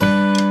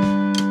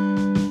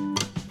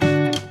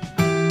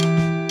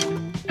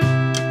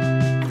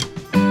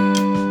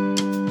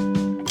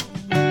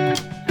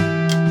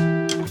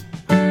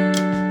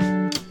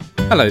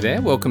Hello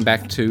there, welcome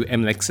back to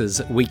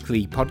MLEX's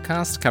weekly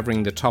podcast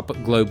covering the top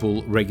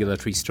global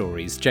regulatory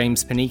stories.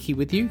 James Panichi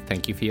with you,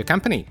 thank you for your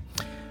company.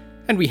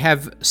 And we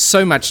have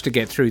so much to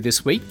get through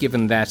this week,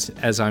 given that,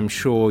 as I'm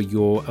sure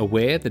you're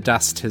aware, the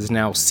dust has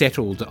now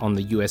settled on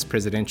the US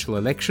presidential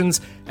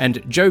elections,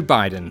 and Joe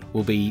Biden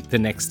will be the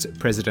next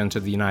president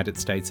of the United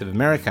States of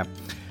America.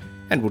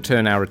 And we'll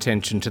turn our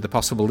attention to the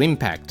possible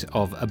impact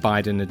of a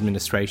Biden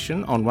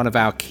administration on one of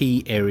our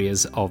key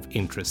areas of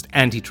interest,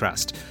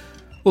 antitrust.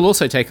 We'll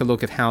also take a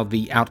look at how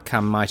the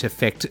outcome might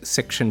affect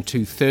Section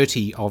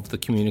 230 of the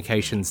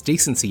Communications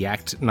Decency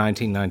Act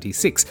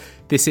 1996.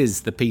 This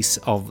is the piece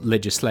of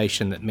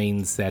legislation that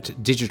means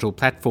that digital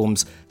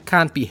platforms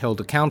can't be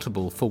held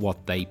accountable for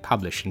what they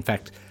publish. In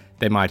fact,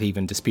 they might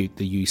even dispute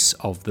the use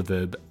of the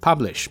verb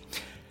publish.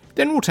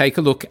 Then we'll take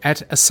a look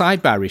at a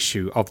sidebar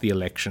issue of the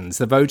elections,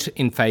 the vote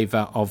in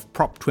favour of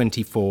Prop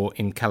 24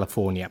 in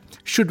California.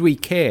 Should we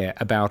care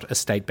about a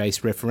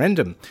state-based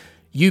referendum?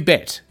 You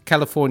bet,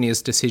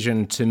 California's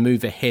decision to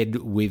move ahead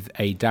with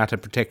a data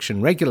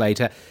protection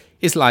regulator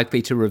is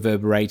likely to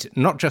reverberate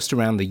not just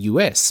around the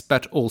US,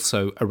 but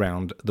also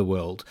around the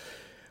world.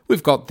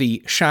 We've got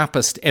the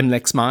sharpest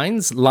MLEX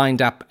minds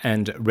lined up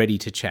and ready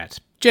to chat.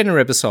 Jenna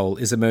Ebersole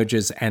is a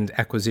mergers and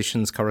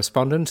acquisitions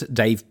correspondent.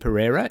 Dave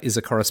Pereira is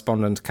a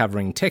correspondent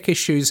covering tech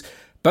issues.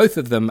 Both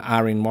of them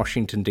are in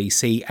Washington,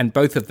 D.C., and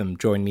both of them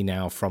join me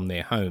now from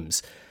their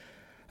homes.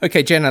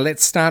 Okay, Jenna,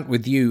 let's start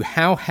with you.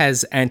 How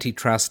has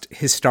antitrust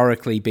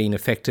historically been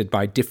affected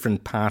by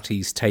different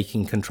parties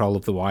taking control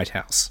of the White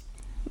House?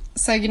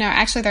 So,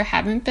 actually there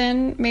haven't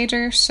been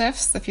major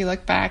shifts. If you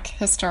look back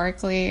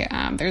historically,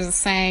 there's a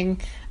saying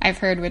I've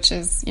heard, which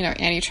is,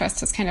 antitrust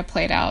has kind of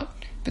played out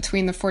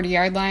between the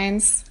 40-yard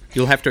lines.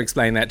 You'll have to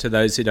explain that to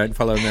those who don't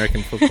follow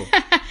American football.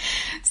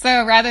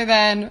 So rather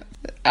than,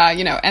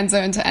 end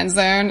zone to end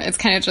zone, it's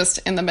kind of just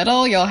in the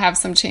middle. You'll have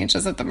some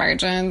changes at the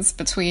margins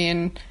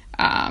between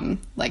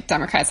like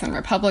Democrats and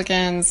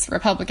Republicans.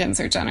 Republicans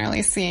are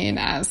generally seen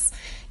as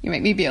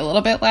maybe a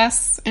little bit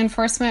less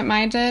enforcement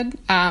minded.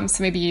 So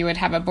maybe you would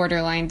have a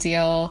borderline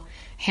deal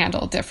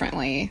handled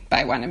differently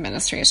by one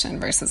administration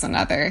versus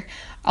another.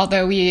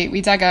 Although we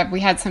dug up,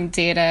 we had some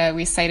data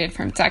we cited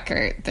from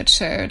Deckert that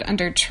showed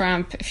under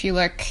Trump, if you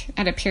look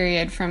at a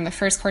period from the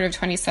first quarter of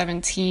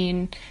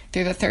 2017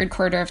 through the third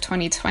quarter of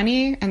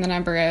 2020 and the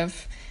number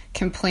of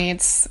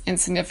complaints in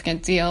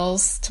significant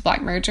deals to block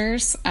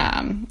mergers,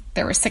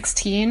 there were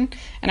 16.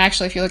 And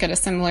actually, if you look at a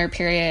similar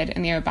period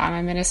in the Obama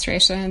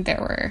administration, there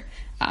were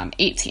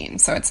 18.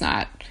 So it's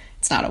not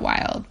a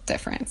wild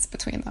difference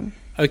between them.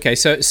 Okay,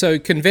 so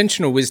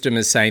conventional wisdom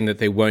is saying that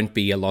there won't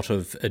be a lot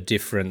of a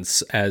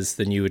difference as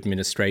the new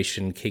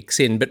administration kicks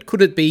in, but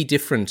could it be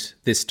different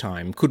this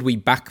time? Could we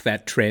buck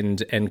that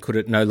trend and could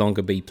it no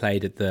longer be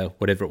played at the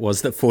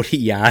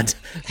 40-yard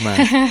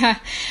mark?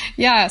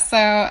 Yeah, so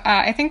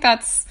I think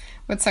that's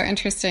what's so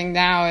interesting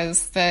now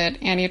is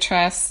that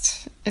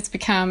antitrust, it's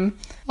become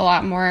a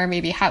lot more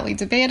maybe hotly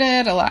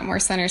debated, a lot more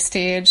center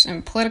stage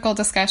in political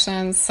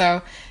discussions.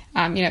 So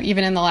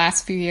even in the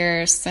last few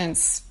years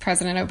since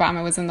President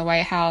Obama was in the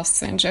White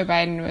House and Joe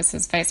Biden was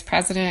his vice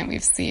president,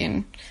 we've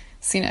seen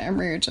it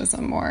emerge as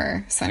a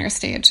more center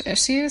stage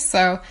issue.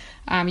 So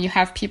you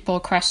have people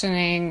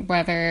questioning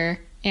whether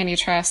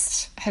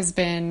antitrust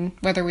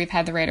whether we've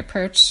had the right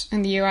approach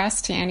in the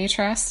U.S. to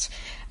antitrust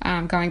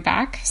going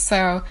back.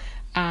 So,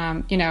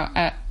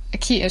 a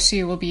key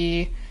issue will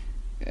be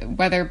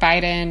whether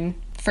Biden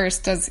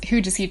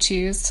who does he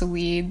choose to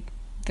lead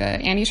the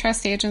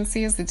antitrust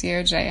agencies, the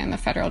DOJ and the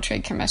Federal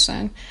Trade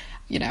Commission?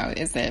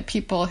 Is it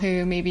people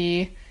who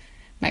maybe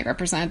might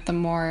represent the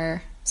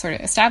more sort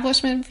of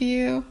establishment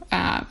view?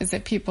 Is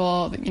it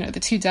people, the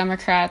two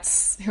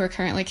Democrats who are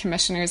currently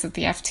commissioners at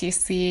the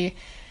FTC?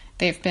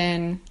 They've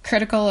been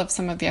critical of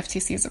some of the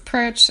FTC's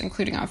approach,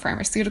 including on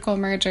pharmaceutical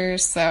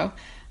mergers. So,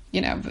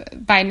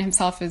 Biden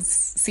himself is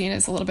seen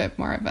as a little bit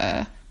more of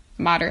a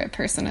moderate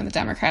person in the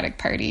Democratic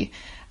Party.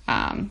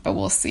 But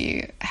we'll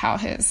see how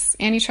his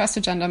antitrust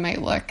agenda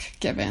might look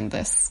given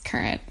this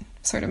current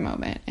sort of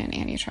moment in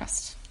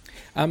antitrust.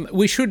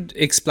 We should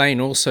explain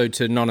also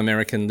to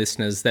non-American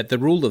listeners that the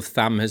rule of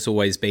thumb has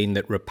always been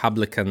that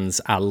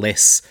Republicans are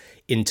less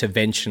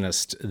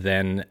interventionist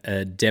than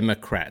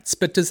Democrats.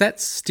 But does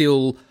that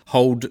still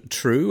hold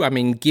true? I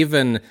mean,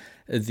 given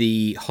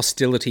the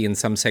hostility in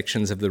some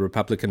sections of the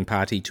Republican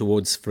Party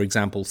towards, for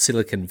example,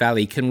 Silicon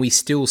Valley, can we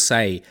still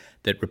say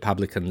that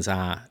Republicans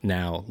are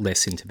now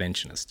less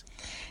interventionist?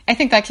 I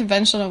think that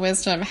conventional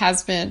wisdom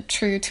has been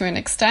true to an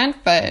extent,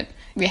 but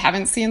we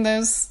haven't seen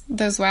those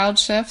wild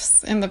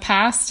shifts in the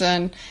past.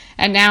 And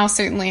now,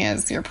 certainly,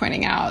 as you're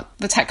pointing out,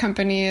 the tech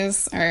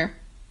companies are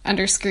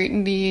under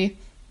scrutiny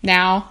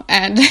now,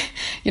 and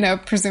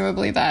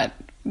presumably that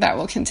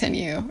will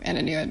continue in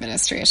a new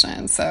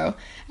administration. So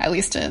at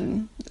least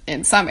in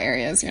some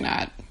areas, you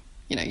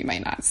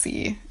might not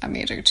see a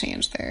major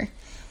change there.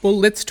 Well,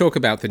 let's talk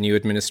about the new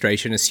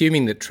administration.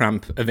 Assuming that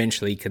Trump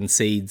eventually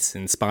concedes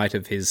in spite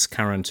of his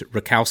current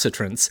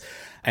recalcitrance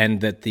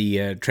and that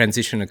the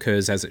transition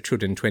occurs as it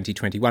should in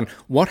 2021,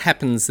 what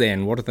happens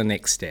then? What are the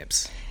next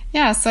steps?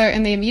 Yeah, so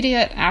in the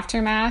immediate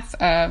aftermath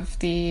of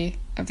the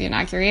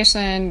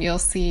inauguration, you'll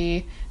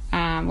see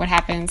what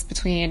happens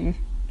between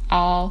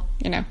all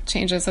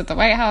changes at the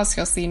White House.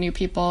 You'll see new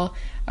people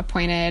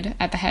appointed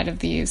at the head of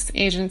these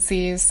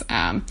agencies.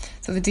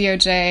 So the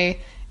DOJ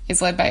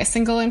is led by a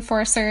single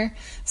enforcer.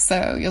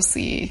 So you'll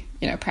see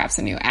perhaps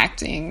a new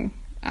acting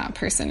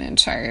person in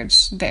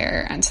charge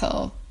there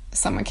until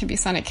someone can be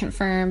Senate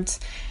confirmed.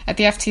 At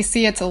the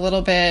FTC, it's a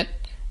little bit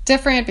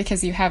different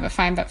because you have a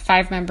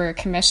five-member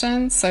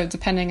commission. So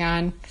depending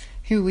on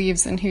who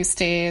leaves and who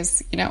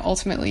stays,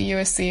 ultimately you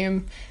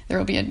assume there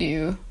will be a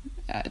new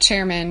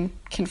chairman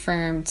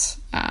confirmed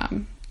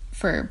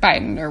for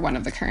Biden, or one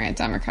of the current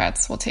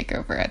Democrats will take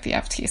over at the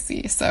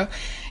FTC. So,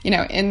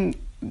 in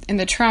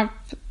the Trump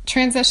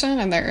transition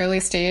in the early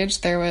stage,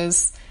 the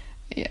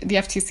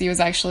FTC was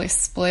actually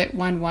split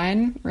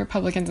 1-1,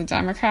 Republicans and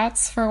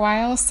Democrats for a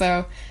while.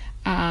 So,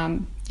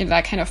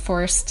 that kind of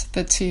forced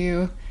the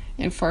two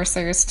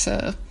enforcers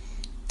to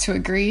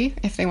agree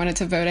if they wanted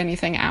to vote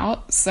anything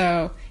out.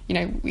 So,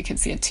 we could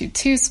see a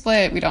 2-2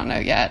 split. We don't know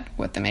yet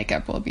what the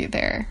makeup will be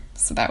there.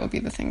 So that would be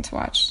the thing to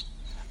watch.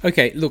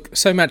 Okay, look,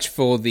 so much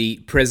for the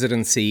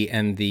presidency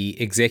and the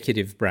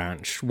executive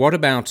branch. What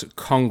about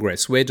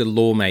Congress? Where do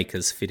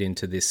lawmakers fit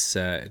into this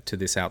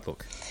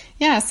outlook?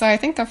 Yeah, so I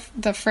think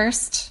the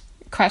first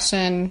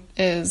question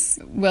is,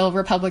 will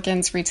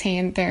Republicans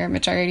retain their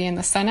majority in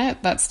the Senate?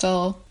 That's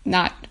still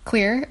not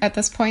clear at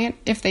this point.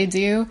 If they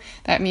do,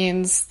 that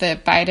means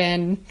that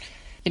Biden,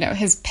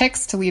 his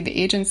picks to lead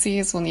the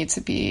agencies will need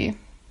to be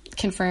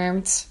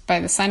confirmed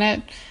by the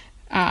Senate,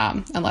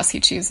 unless he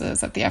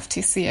chooses at the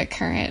FTC a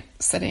current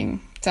sitting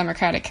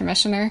Democratic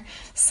commissioner.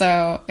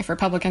 So if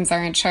Republicans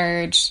are in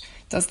charge,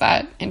 does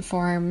that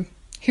inform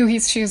who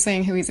he's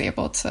choosing, who he's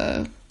able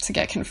to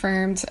get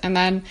confirmed? And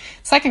then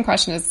second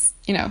question is,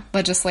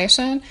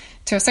 legislation.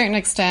 To a certain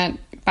extent,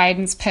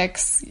 Biden's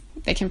picks,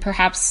 they can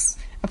perhaps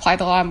apply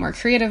the law more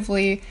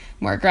creatively,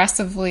 more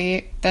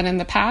aggressively than in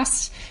the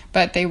past,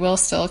 but they will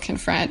still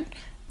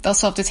they'll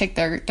still have to take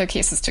their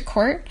cases to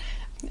court.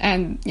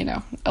 And,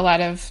 a lot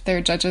of their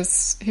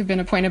judges who've been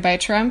appointed by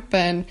Trump,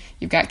 and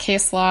you've got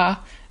case law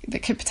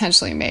that could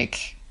potentially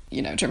make,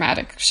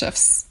 dramatic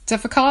shifts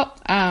difficult.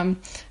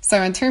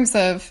 So in terms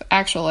of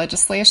actual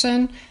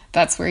legislation,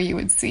 that's where you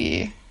would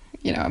see,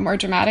 a more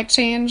dramatic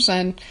change.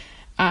 And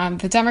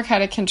the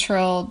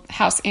Democratic-controlled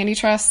House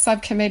Antitrust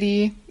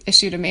Subcommittee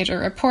issued a major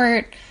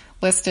report,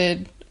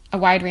 listed a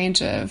wide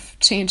range of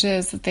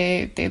changes that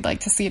they'd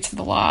like to see to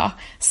the law.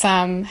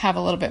 Some have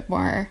a little bit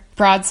more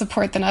broad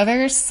support than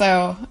others.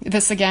 So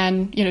this,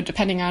 again,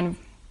 depending on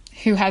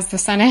who has the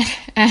Senate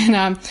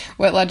and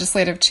what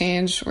legislative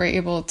change we're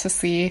able to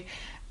see,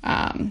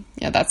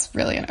 that's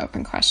really an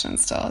open question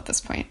still at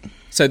this point.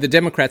 So the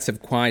Democrats have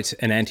quite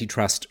an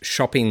antitrust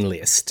shopping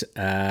list.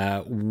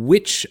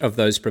 Which of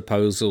those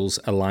proposals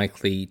are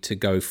likely to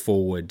go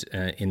forward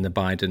in the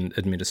Biden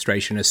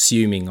administration,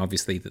 assuming,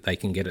 obviously, that they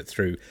can get it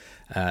through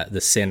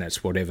the Senate,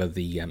 whatever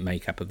the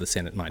makeup of the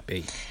Senate might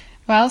be?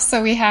 Well,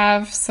 some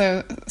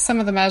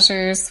of the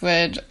measures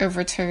would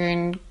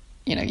overturn,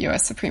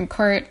 U.S. Supreme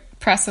Court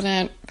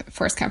precedent,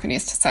 force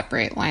companies to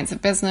separate lines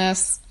of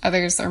business.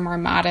 Others are more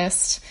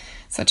modest,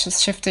 such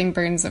as shifting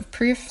burdens of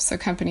proof. So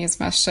companies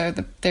must show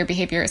that their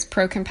behavior is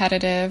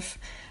pro-competitive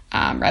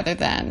rather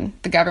than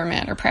the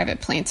government or private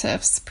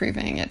plaintiffs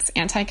proving it's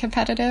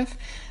anti-competitive.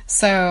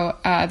 So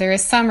there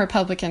is some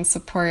Republican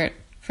support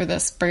for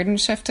this burden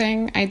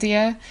shifting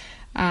idea.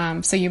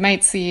 So you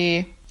might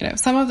see,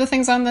 some of the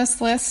things on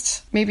this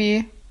list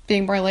maybe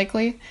being more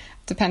likely,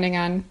 depending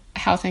on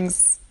how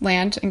things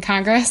land in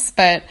Congress.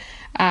 But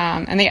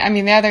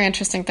the other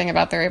interesting thing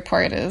about the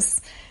report is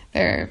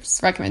there's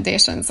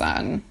recommendations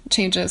on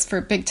changes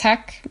for big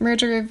tech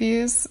merger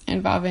reviews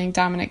involving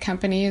dominant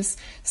companies.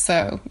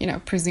 So,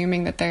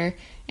 presuming that they're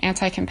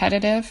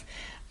anti-competitive,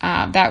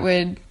 that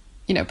would,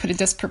 put a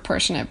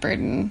disproportionate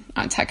burden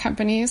on tech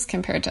companies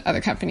compared to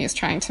other companies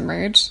trying to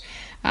merge.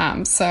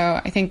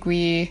 So I think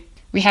we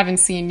haven't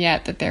seen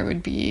yet that there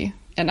would be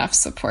enough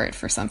support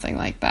for something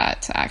like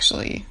that to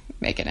actually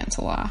make it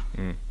into law.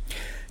 Mm.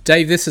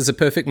 Dave, this is a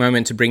perfect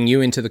moment to bring you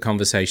into the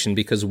conversation,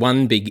 because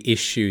one big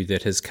issue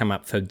that has come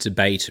up for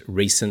debate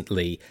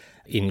recently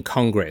in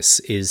Congress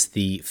is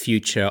the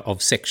future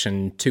of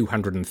Section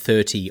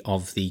 230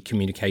 of the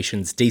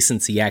Communications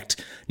Decency Act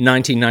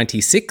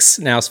 1996.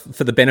 Now,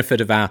 for the benefit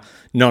of our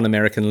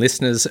non-American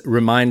listeners,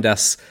 remind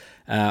us,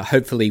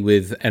 hopefully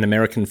with an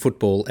American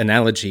football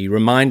analogy,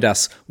 remind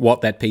us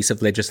what that piece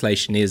of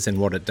legislation is and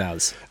what it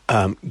does.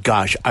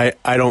 I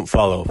don't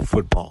follow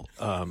football.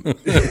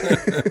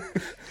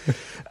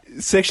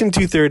 Section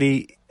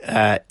 230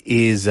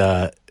 is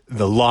the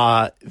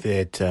law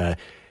that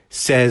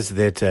says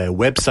that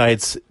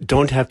websites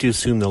don't have to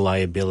assume the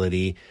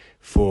liability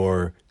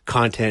for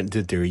content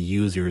that their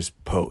users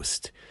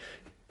post.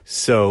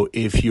 So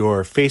if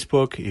you're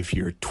Facebook, if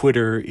you're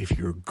Twitter, if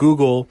you're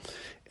Google,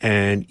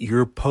 and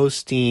you're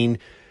posting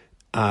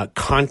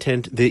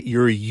content that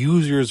your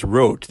users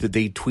wrote, that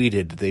they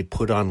tweeted, that they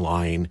put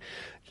online,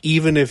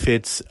 even if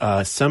it's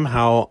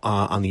somehow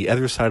on the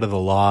other side of the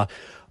law,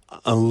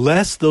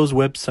 unless those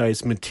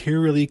websites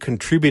materially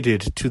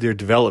contributed to their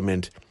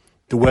development,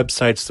 the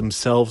websites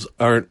themselves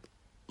aren't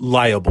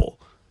liable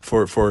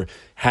for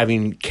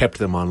having kept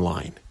them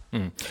online.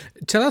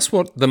 Tell us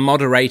what the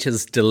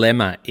moderator's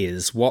dilemma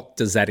is. What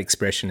does that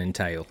expression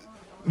entail?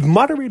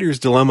 Moderator's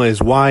dilemma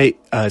is why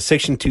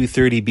Section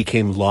 230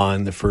 became law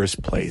in the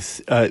first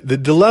place. The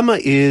dilemma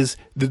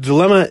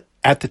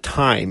at the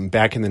time,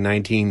 back in the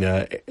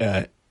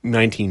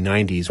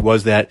 1990s,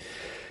 was that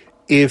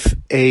if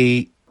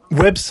a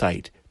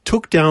website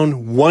took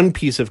down one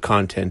piece of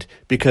content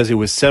because it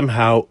was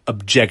somehow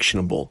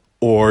objectionable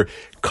or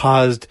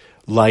caused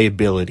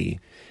liability,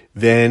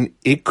 then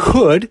it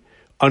could,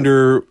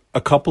 under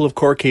a couple of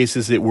court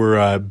cases that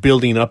were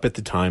building up at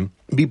the time,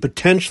 be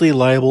potentially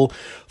liable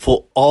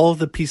for all of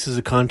the pieces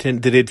of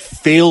content that it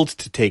failed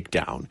to take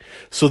down.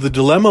 So the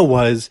dilemma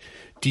was,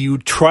 do you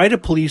try to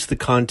police the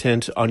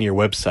content on your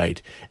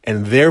website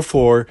and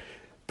therefore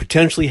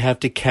potentially have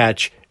to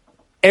catch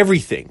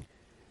everything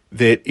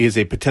that is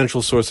a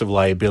potential source of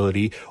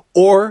liability,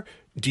 or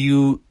do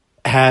you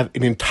have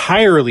an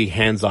entirely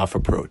hands-off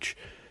approach?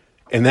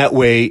 And that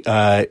way,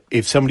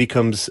 if somebody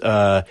comes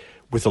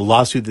with a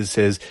lawsuit that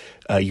says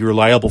you're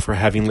liable for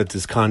having let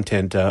this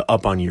content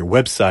up on your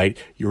website,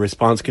 your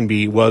response can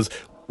be, well,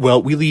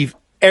 we leave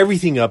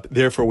everything up,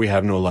 therefore we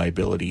have no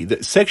liability.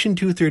 Section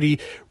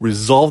 230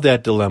 resolved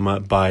that dilemma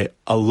by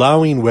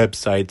allowing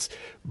websites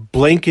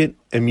blanket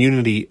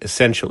immunity,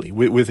 essentially,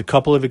 with a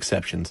couple of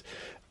exceptions,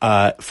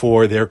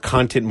 for their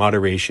content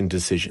moderation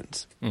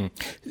decisions.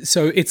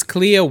 So it's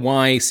clear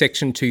why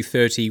Section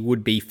 230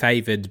 would be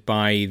favoured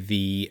by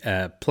the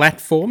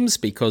platforms,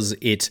 because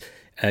it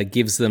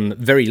gives them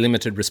very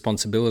limited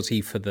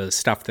responsibility for the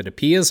stuff that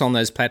appears on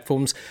those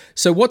platforms.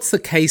 So what's the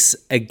case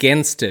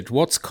against it?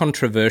 What's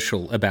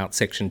controversial about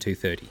Section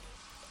 230?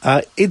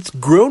 It's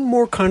grown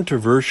more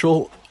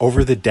controversial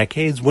over the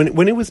decades.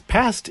 When it was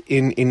passed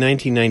in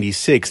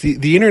 1996,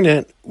 the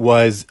internet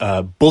was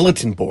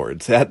bulletin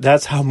boards.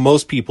 That's how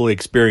most people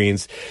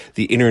experienced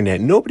the internet.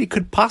 Nobody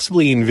could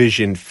possibly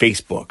envision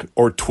Facebook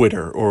or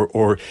Twitter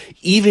or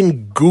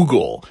even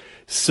Google.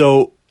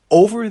 So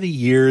over the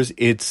years,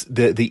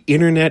 the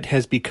internet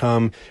has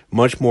become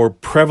much more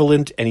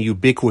prevalent and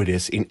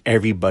ubiquitous in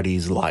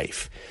everybody's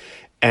life.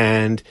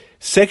 And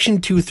Section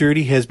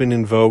 230 has been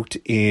invoked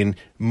in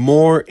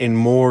more and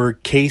more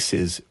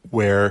cases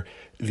where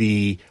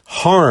the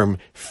harm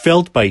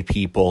felt by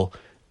people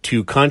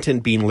to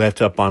content being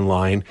left up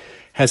online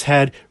has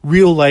had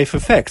real life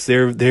effects.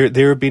 There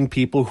have been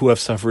people who have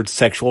suffered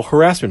sexual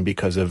harassment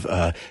because of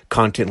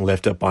content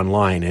left up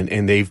online,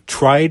 and they've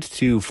tried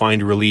to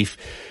find relief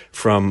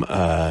from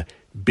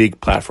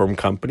big platform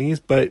companies,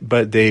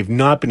 but they've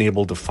not been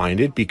able to find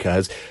it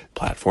because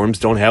platforms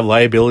don't have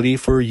liability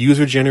for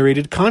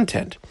user-generated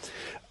content.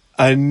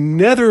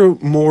 Another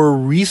more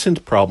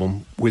recent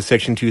problem with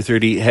Section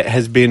 230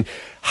 has been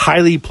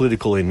highly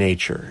political in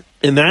nature,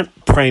 and that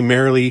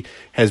primarily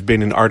has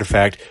been an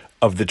artifact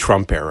of the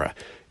Trump era.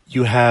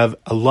 You have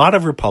a lot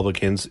of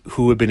Republicans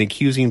who have been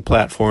accusing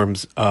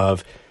platforms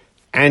of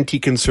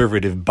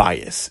anti-conservative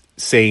bias,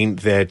 saying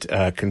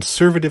that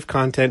conservative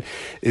content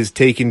is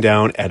taken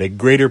down at a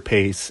greater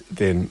pace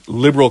than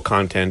liberal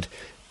content,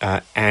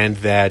 and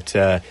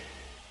that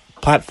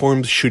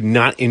platforms should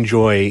not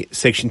enjoy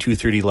Section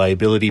 230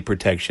 liability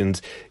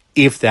protections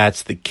if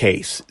that's the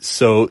case.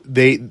 So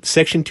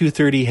Section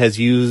 230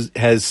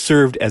 has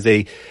served as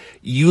a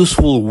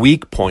useful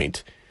weak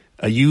point,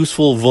 a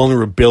useful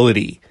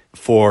vulnerability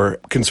for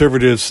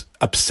conservatives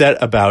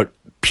upset about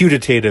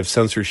putative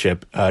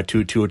censorship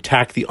to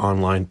attack the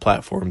online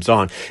platforms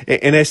on.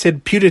 And I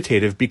said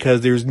putative because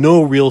there's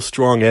no real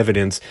strong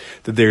evidence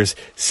that there's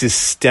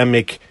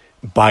systemic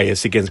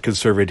bias against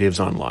conservatives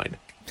online.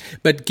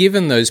 But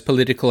given those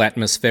political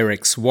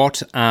atmospherics,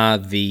 what are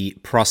the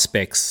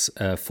prospects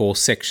for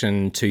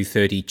Section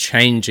 230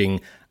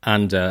 changing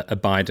under a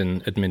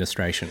Biden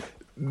administration?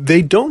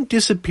 They don't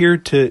disappear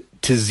to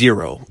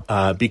zero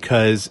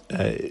because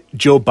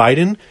Joe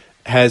Biden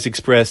has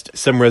expressed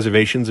some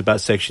reservations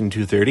about Section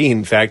 230.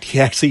 In fact,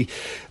 he actually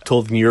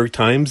told the New York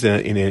Times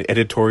in an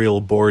editorial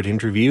board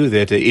interview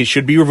that it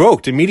should be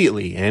revoked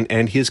immediately.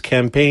 And his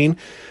campaign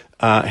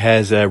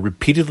has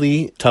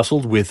repeatedly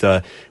tussled with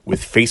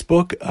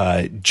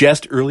Facebook.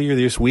 Just earlier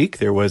this week,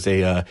 there was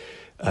a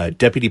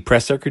deputy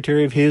press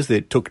secretary of his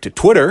that took to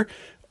Twitter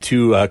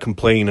to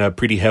complain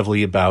pretty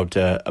heavily about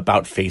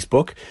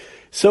Facebook.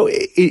 So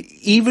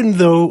even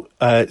though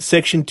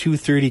Section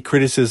 230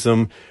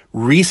 criticism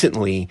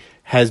recently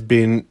has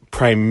been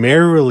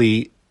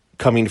primarily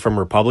coming from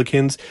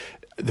Republicans,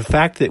 the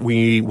fact that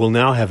we will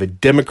now have a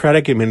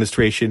Democratic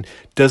administration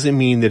doesn't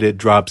mean that it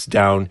drops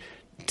down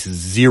to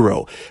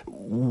zero.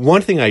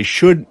 One thing I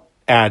should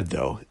add,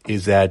 though,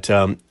 is that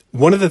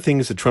one of the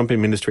things the Trump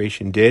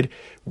administration did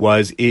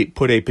was it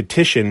put a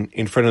petition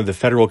in front of the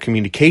Federal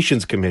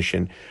Communications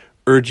Commission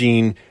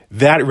urging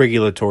that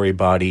regulatory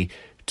body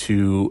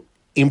to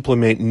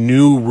implement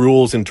new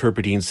rules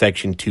interpreting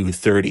Section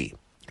 230.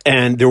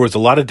 And there was a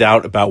lot of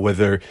doubt about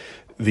whether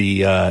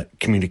the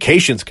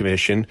Communications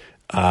Commission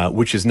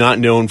which is not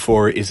known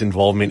for its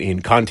involvement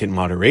in content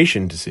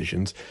moderation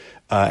decisions,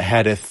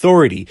 had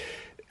authority.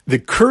 The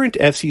current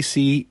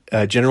FCC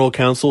General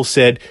Counsel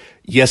said,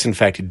 yes, in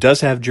fact, it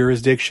does have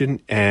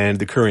jurisdiction, and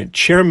the current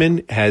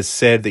chairman has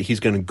said that he's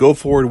going to go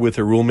forward with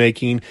a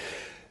rulemaking.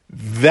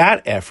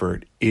 That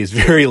effort is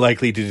very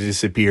likely to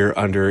disappear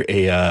under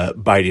a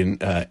Biden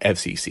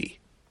FCC.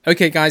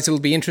 Okay, guys, it'll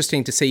be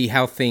interesting to see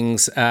how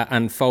things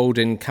unfold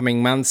in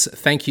coming months.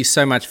 Thank you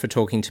so much for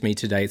talking to me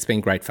today. It's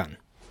been great fun.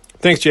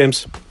 Thanks,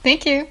 James.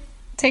 Thank you.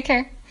 Take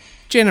care.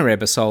 Jenna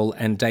Ebersole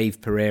and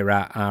Dave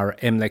Pereira are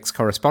MLEX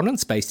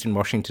correspondents based in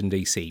Washington,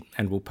 D.C.,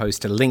 and we'll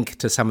post a link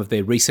to some of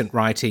their recent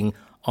writing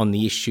on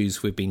the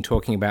issues we've been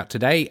talking about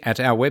today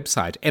at our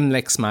website,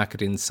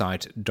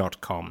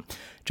 mlexmarketinsight.com.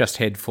 Just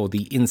head for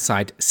the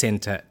Insight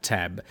Center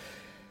tab.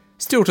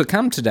 Still to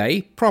come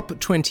today, Prop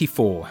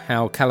 24,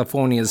 how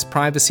California's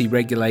privacy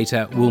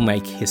regulator will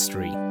make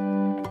history.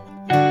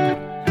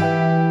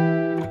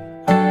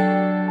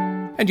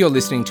 And you're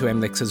listening to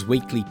MLEX's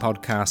weekly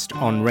podcast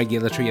on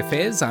regulatory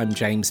affairs. I'm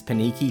James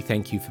Panichi.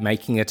 Thank you for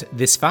making it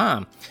this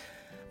far.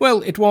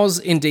 Well, it was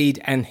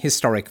indeed an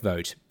historic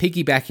vote.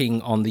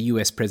 Piggybacking on the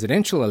US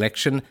presidential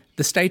election,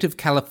 the state of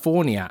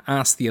California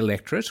asked the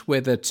electorate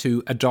whether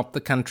to adopt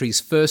the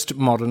country's first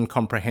modern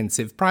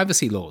comprehensive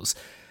privacy laws.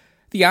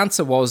 The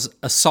answer was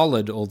a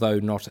solid, although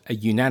not a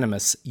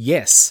unanimous,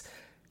 yes.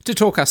 To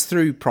talk us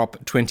through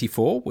Prop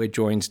 24, we're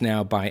joined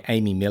now by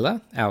Amy Miller,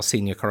 our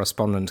senior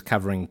correspondent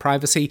covering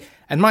privacy,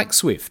 and Mike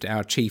Swift,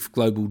 our chief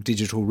global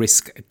digital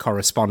risk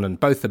correspondent.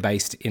 Both are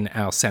based in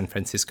our San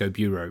Francisco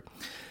bureau.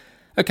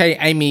 Okay,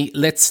 Amy,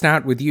 let's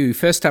start with you.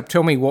 First up,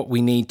 tell me what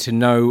we need to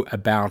know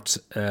about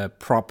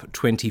Prop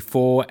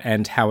 24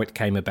 and how it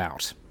came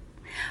about.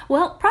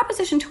 Well,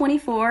 Proposition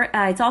 24,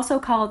 it's also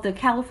called the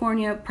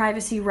California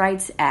Privacy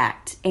Rights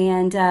Act,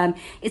 and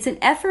it's an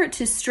effort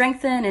to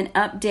strengthen and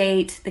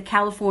update the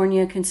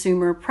California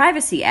Consumer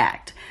Privacy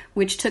Act,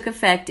 which took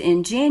effect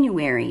in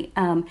January.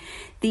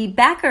 The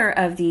backer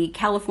of the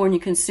California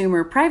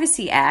Consumer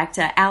Privacy Act,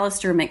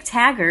 Alistair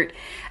McTaggart,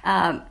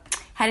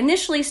 had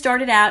initially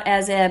started out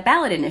as a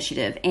ballot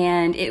initiative,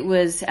 and it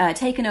was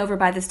taken over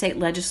by the state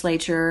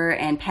legislature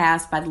and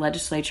passed by the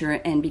legislature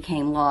and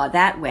became law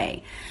that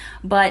way.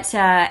 But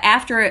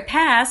after it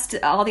passed,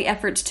 all the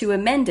efforts to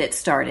amend it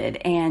started,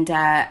 and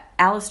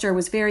Alistair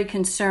was very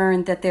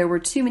concerned that there were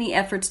too many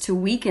efforts to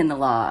weaken the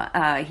law.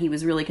 He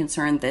was really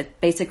concerned that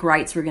basic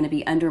rights were going to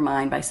be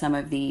undermined by some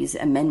of these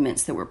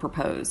amendments that were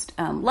proposed.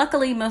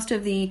 Luckily, most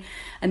of the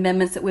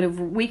amendments that would have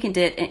weakened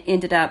it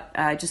ended up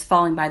just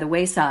falling by the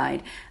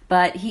wayside.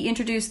 But he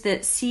introduced the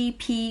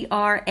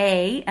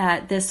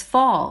CPRA this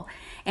fall.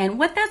 And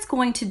what that's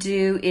going to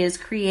do is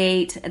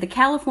create the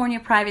California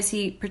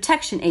Privacy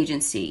Protection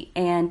Agency.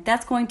 And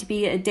that's going to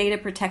be a data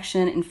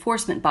protection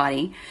enforcement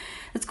body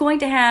that's going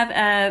to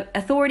have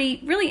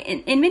authority really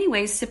in many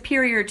ways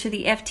superior to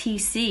the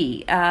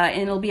FTC.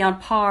 And it'll be on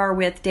par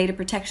with data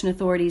protection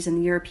authorities in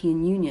the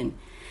European Union.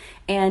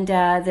 And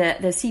the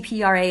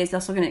CPRA is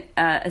also going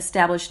to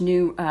establish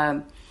new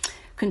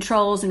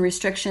controls and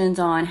restrictions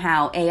on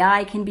how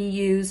AI can be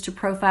used to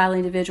profile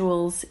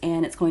individuals,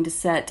 and it's going to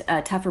set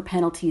tougher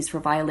penalties for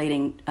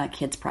violating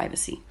kids'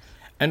 privacy.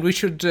 And we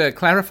should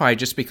clarify,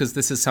 just because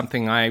this is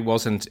something I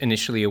wasn't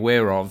initially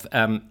aware of,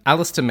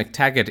 Alistair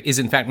McTaggart is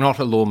in fact not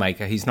a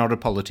lawmaker. He's not a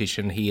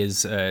politician. He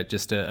is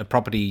just a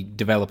property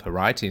developer,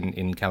 right,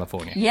 in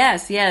California?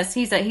 Yes.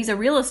 He's a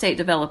real estate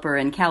developer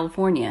in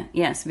California.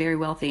 Yes, very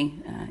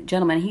wealthy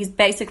gentleman. He's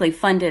basically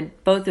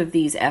funded both of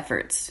these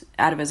efforts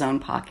out of his own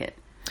pocket.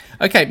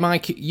 Okay,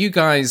 Mike, you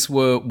guys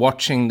were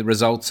watching the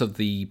results of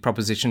the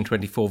Proposition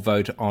 24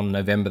 vote on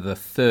November the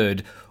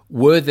 3rd.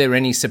 Were there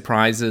any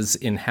surprises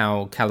in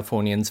how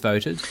Californians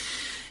voted?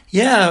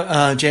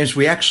 Yeah, James,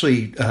 we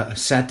actually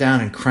sat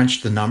down and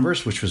crunched the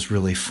numbers, which was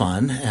really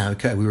fun.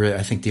 We were,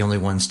 I think, the only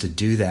ones to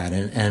do that,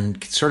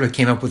 and sort of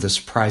came up with a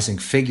surprising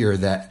figure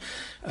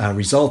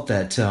result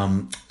that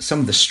some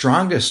of the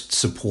strongest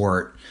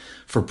support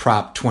for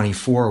Prop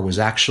 24 was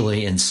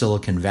actually in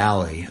Silicon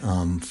Valley.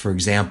 For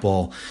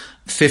example,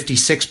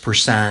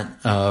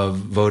 56% of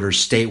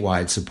voters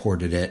statewide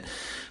supported it.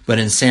 But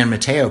in San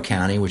Mateo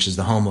County, which is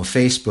the home of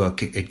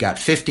Facebook, it got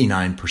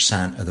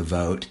 59% of the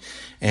vote.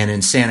 And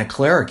in Santa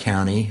Clara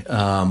County,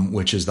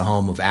 which is the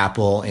home of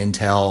Apple,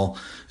 Intel,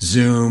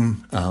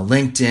 Zoom,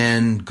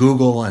 LinkedIn,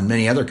 Google, and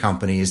many other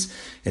companies,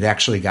 it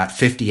actually got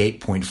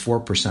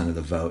 58.4% of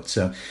the vote.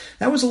 So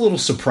that was a little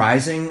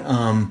surprising.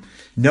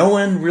 No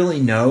one really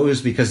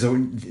knows because,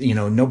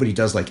 nobody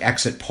does like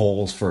exit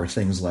polls for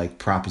things like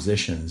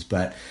propositions.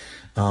 But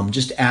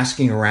just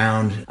asking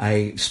around,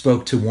 I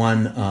spoke to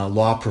one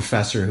law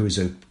professor who's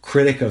a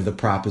critic of the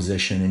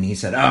proposition, and he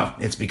said,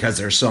 it's because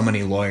there's so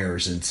many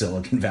lawyers in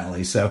Silicon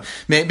Valley. So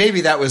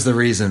maybe that was the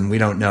reason. We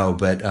don't know.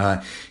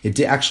 But it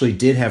actually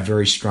did have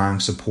very strong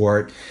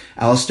support.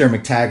 Alistair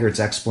McTaggart's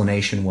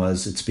explanation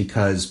was it's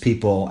because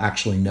people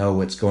actually know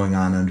what's going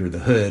on under the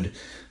hood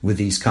with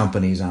these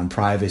companies on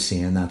privacy,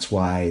 and that's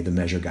why the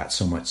measure got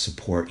so much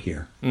support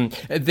here.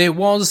 There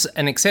was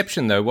an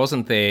exception, though,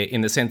 wasn't there,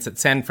 in the sense that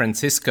San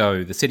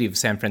Francisco, the city of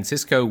San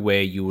Francisco,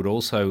 where you would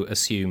also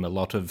assume a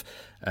lot of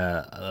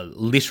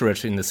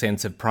literate, in the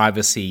sense of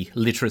privacy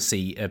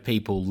literacy,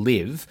 people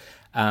live,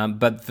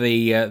 but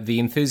the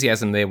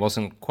enthusiasm there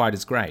wasn't quite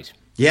as great.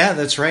 Yeah,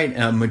 that's right.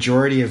 A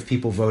majority of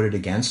people voted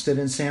against it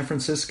in San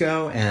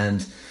Francisco,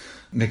 and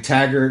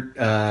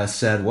McTaggart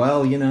said,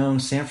 well,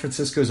 San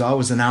Francisco is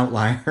always an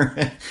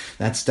outlier.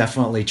 That's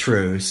definitely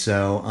true.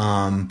 So,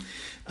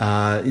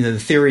 the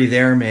theory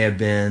there may have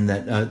been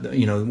that,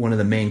 one of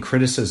the main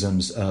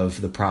criticisms of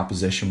the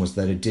proposition was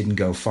that it didn't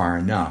go far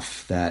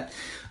enough, that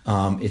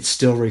it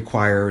still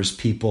requires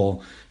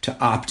people to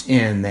opt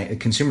in.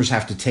 Consumers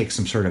have to take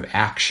some sort of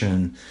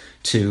action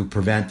to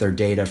prevent their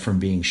data from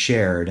being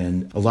shared.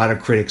 And a lot of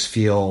critics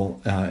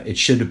feel it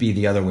should be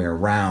the other way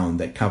around,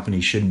 that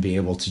companies shouldn't be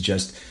able to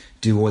just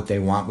do what they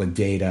want with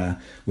data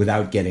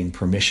without getting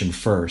permission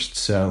first.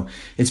 So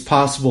it's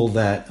possible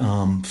that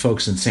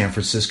folks in San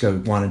Francisco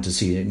wanted to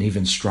see an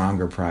even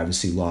stronger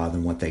privacy law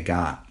than what they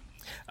got.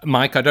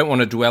 Mike, I don't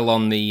want to dwell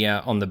on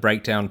the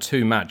breakdown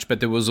too much, but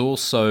there was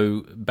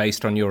also,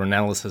 based on your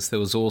analysis, there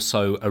was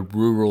also a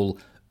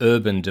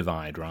rural-urban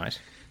divide, right?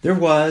 There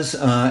was,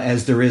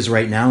 as there is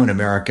right now in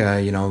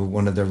America.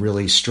 One of the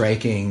really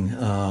striking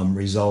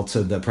results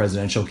of the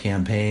presidential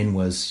campaign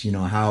was,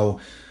 how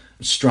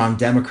strong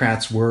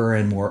Democrats were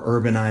in more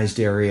urbanized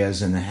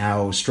areas and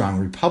how strong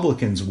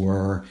Republicans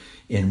were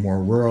in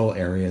more rural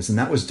areas. And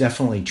that was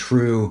definitely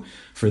true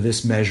for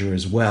this measure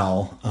as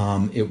well.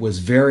 It was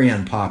very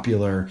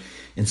unpopular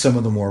in some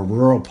of the more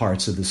rural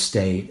parts of the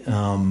state,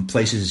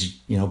 places,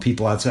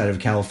 people outside of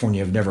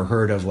California have never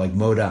heard of, like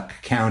Modoc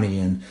County.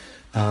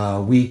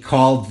 And we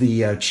called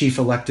the chief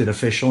elected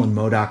official in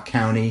Modoc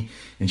County,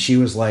 and she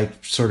was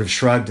like sort of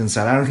shrugged and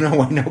said, I don't know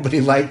why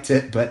nobody liked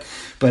it, but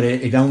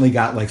it only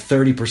got like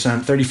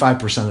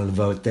 35% of the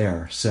vote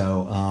there.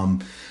 So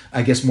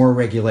I guess more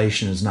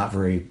regulation is not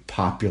very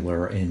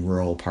popular in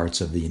rural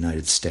parts of the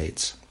United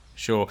States.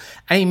 Sure.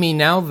 Amy,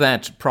 now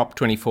that Prop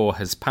 24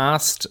 has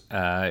passed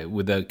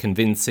with a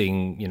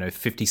convincing,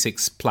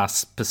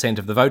 56+%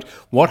 of the vote,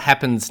 what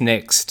happens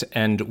next,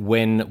 and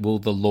when will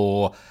the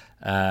law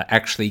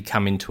actually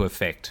come into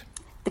effect?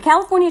 The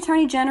California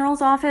Attorney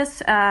General's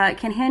office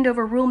can hand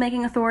over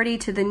rulemaking authority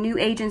to the new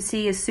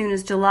agency as soon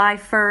as July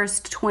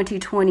 1st,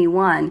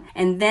 2021,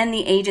 and then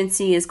the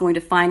agency is going to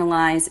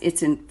finalize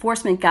its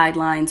enforcement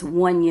guidelines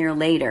 1 year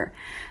later.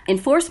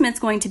 Enforcement's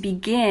going to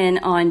begin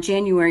on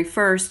January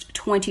 1st,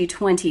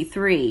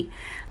 2023,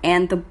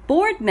 and the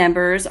board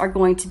members are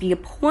going to be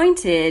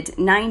appointed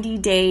 90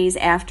 days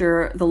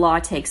after the law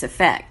takes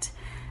effect.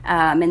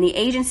 And the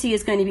agency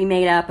is going to be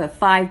made up of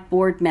 5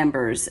 board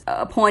members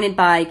appointed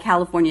by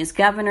California's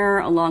governor,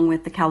 along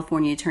with the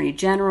California Attorney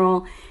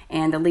General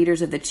and the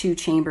leaders of the 2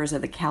 chambers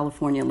of the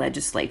California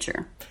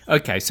legislature.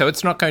 Okay, so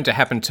it's not going to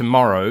happen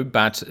tomorrow,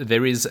 but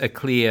there is a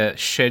clear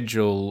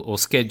schedule,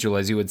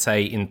 as you would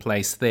say, in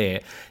place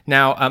there.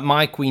 Now,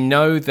 Mike, we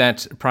know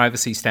that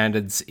privacy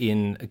standards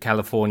in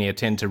California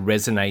tend to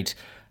resonate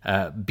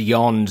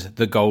beyond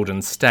the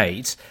Golden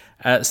State.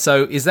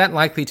 So is that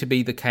likely to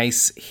be the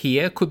case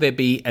here? Could there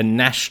be a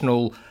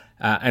national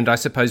and I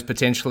suppose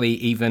potentially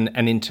even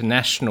an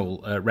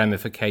international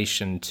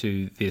ramification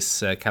to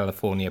this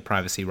California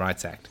Privacy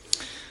Rights Act?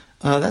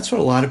 That's what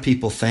a lot of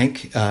people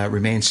think.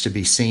 Remains to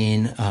be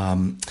seen.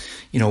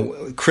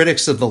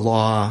 Critics of the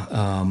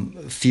law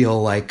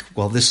feel like,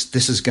 well,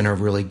 this is going to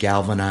really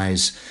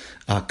galvanize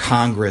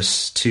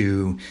Congress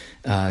to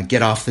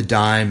get off the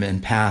dime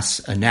and pass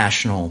a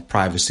national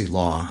privacy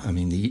law. I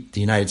mean, the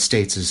United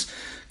States is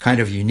kind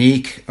of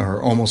unique,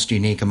 or almost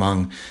unique,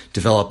 among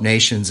developed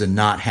nations in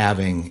not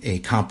having a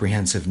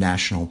comprehensive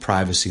national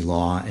privacy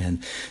law.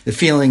 And the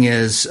feeling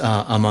is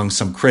among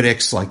some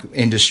critics, like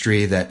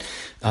industry, that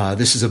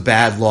this is a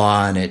bad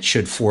law and it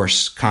should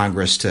force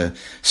Congress to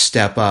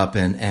step up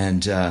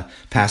and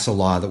pass a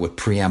law that would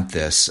preempt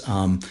this.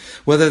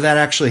 Whether that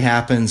actually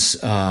happens,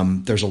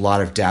 there's a lot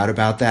of doubt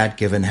about that,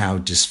 given how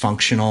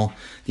dysfunctional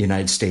the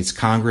United States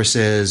Congress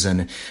is,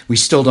 and we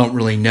still don't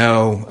really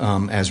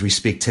know, as we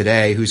speak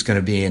today, who's going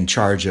to be in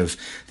charge of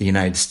the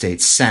United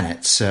States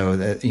Senate. So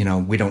that,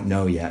 we don't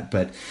know yet.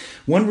 But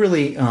one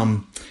really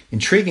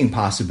intriguing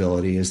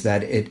possibility is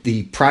that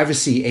the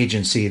privacy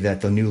agency that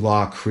the new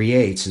law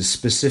creates is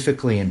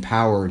specifically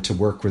empowered to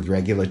work with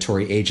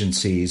regulatory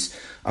agencies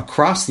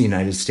across the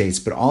United States,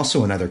 but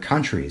also in other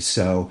countries.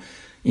 So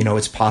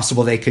it's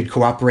possible they could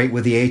cooperate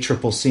with the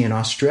ACCC in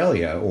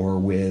Australia or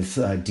with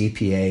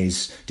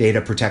DPA's data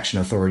protection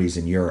authorities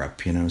in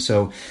Europe.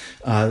 So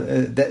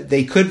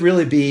they could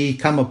really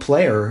become a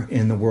player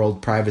in the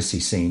world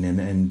privacy scene,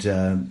 and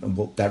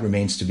that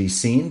remains to be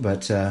seen,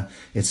 but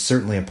it's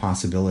certainly a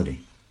possibility.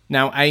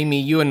 Now,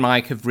 Amy, you and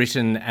Mike have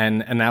written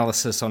an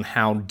analysis on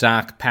how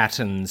dark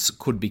patterns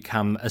could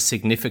become a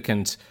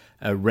significant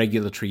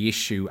regulatory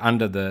issue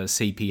under the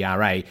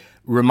CPRA.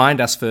 Remind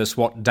us first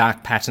what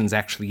dark patterns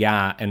actually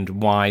are and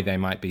why they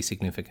might be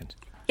significant.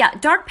 Yeah,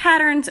 dark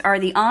patterns are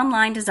the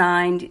online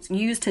design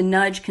used to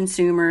nudge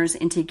consumers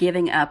into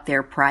giving up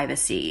their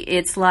privacy.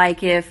 It's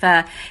like if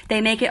they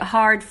make it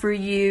hard for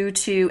you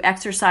to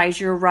exercise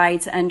your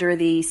rights under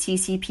the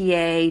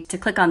CCPA to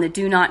click on the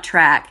do not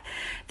track.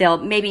 They'll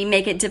maybe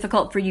make it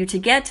difficult for you to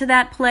get to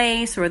that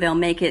place, or they'll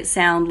make it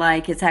sound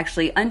like it's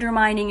actually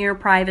undermining your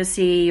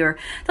privacy, or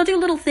they'll do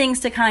little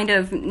things to kind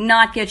of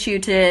not get you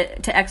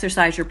to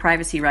exercise your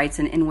privacy rights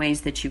in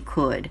ways that you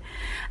could.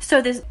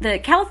 So the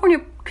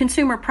California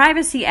Consumer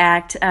Privacy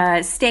Act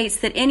states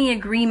that any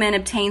agreement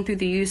obtained through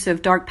the use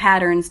of dark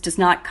patterns does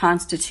not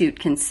constitute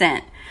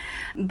consent.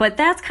 But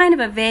that's kind of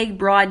a vague,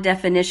 broad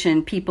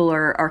definition people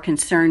are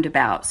concerned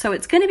about. So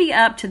it's going to be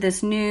up to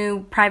this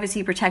new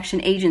privacy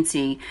protection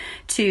agency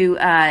to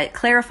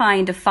clarify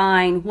and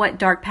define what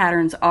dark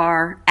patterns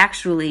are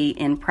actually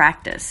in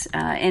practice.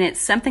 And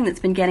it's something that's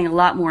been getting a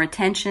lot more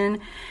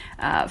attention.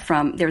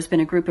 There's been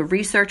a group of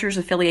researchers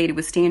affiliated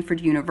with Stanford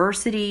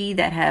University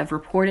that have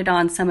reported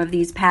on some of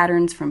these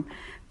patterns from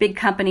big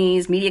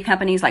companies, media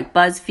companies like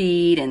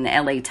BuzzFeed and the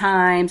LA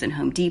Times and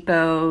Home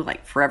Depot,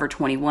 like Forever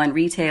 21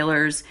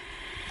 retailers.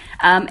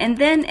 And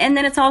then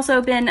it's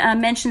also been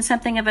mentioned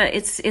something of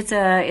it's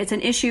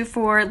an issue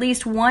for at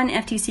least one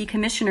FTC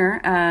commissioner,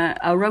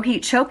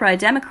 Rohit Chopra, a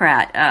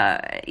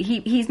Democrat.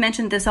 He's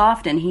mentioned this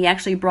often. He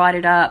actually brought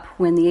it up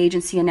when the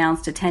agency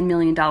announced a $10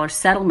 million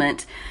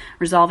settlement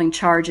resolving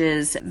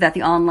charges that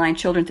the online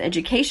children's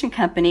education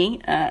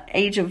company,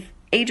 Age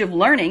of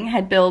Learning,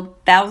 had billed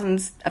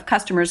thousands of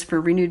customers for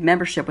renewed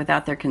membership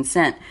without their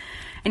consent.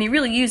 And he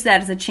really used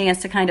that as a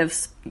chance to kind of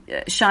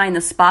shine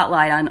the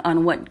spotlight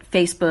on what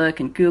Facebook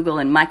and Google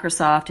and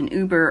Microsoft and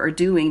Uber are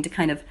doing to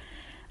kind of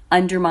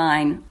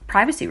undermine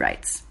privacy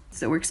rights.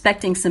 So we're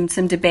expecting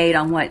some debate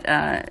on what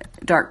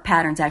dark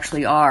patterns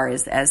actually are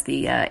as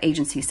the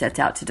agency sets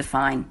out to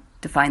define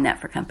that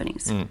for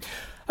companies.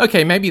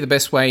 Okay, maybe the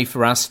best way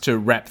for us to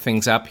wrap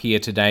things up here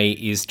today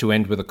is to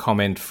end with a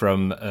comment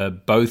from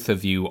both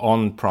of you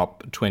on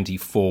Prop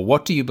 24.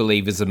 What do you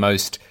believe is the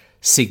most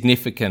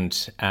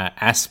significant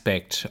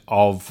aspect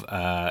of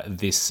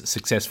this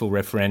successful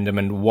referendum,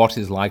 and what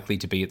is likely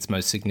to be its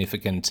most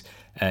significant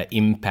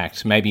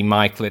impact? Maybe,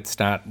 Mike, let's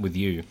start with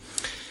you.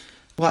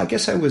 Well, I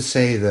guess I would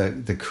say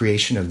the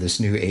creation of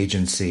this new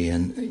agency,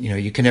 and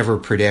you can never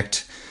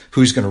predict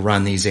who's going to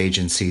run these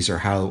agencies or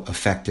how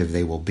effective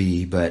they will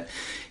be, but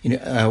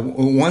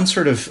one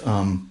sort of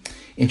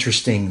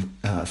interesting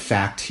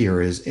fact here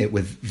is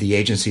with the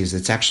agency is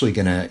it's actually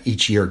going to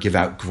each year give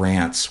out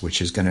grants,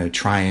 which is going to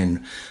try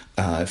and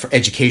for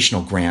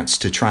educational grants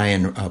to try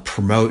and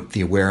promote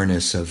the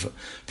awareness of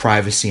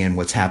privacy and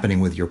what's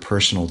happening with your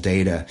personal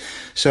data.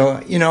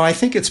 So, I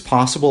think it's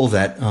possible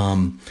that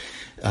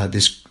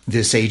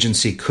this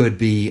agency could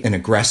be an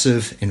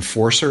aggressive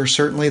enforcer.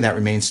 Certainly, that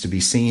remains to be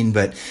seen.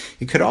 But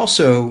it could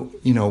also,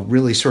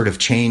 really sort of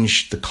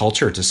change the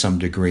culture to some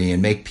degree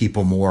and make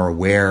people more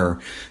aware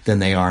than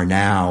they are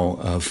now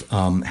of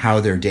how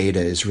their data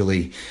is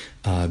really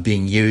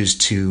being used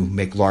to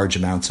make large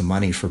amounts of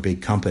money for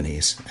big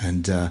companies.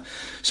 And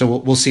so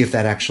we'll see if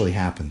that actually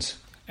happens.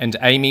 And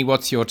Amy,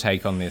 what's your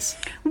take on this?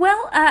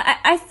 Well,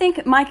 I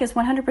think Mike is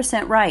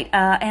 100% right.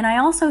 And I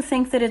also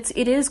think that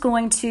it is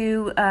going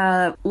to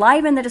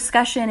liven the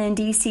discussion in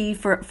D.C.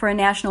 for a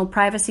national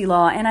privacy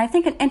law. And I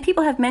think, and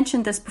people have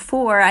mentioned this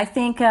before, I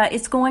think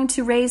it's going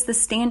to raise the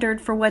standard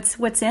for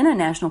what's in a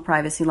national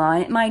privacy law.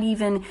 And it might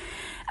even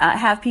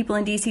have people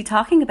in D.C.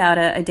 talking about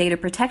a data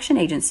protection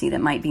agency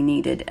that might be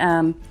needed.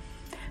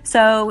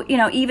 So,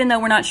 even though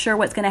we're not sure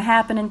what's going to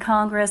happen in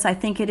Congress, I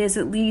think it is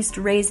at least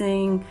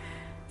raising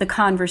the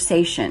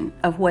conversation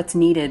of what's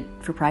needed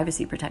for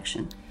privacy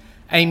protection.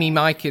 Amy,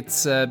 Mike,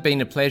 it's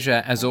been a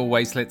pleasure as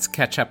always. Let's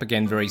catch up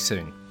again very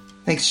soon.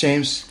 Thanks,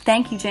 James.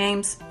 Thank you,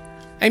 James.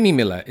 Amy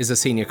Miller is a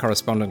senior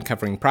correspondent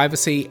covering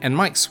privacy, and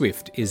Mike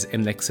Swift is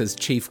MLEX's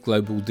chief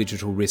global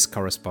digital risk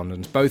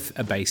correspondent. Both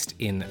are based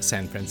in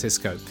San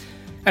Francisco.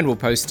 And we'll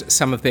post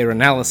some of their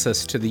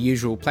analysis to the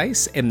usual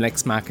place,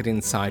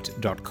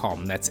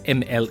 mlexmarketinsight.com. That's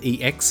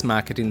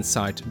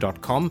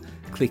mlexmarketinsight.com.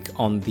 Click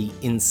on the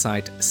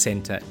Insight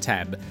Center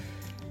tab.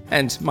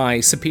 And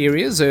my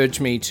superiors urge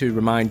me to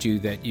remind you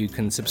that you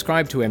can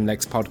subscribe to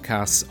MLEX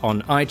podcasts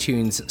on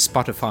iTunes,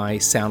 Spotify,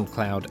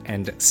 SoundCloud,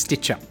 and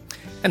Stitcher.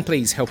 And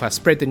please help us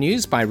spread the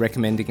news by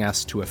recommending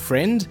us to a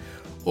friend,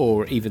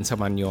 or even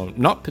someone you're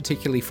not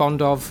particularly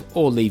fond of,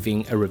 or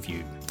leaving a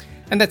review.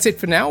 And that's it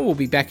for now. We'll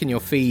be back in your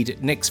feed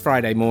next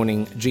Friday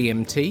morning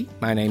GMT.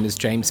 My name is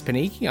James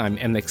Panichi. I'm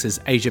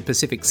MLEX's Asia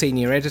Pacific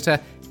Senior Editor.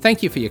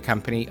 Thank you for your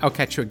company. I'll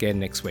catch you again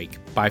next week.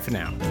 Bye for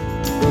now.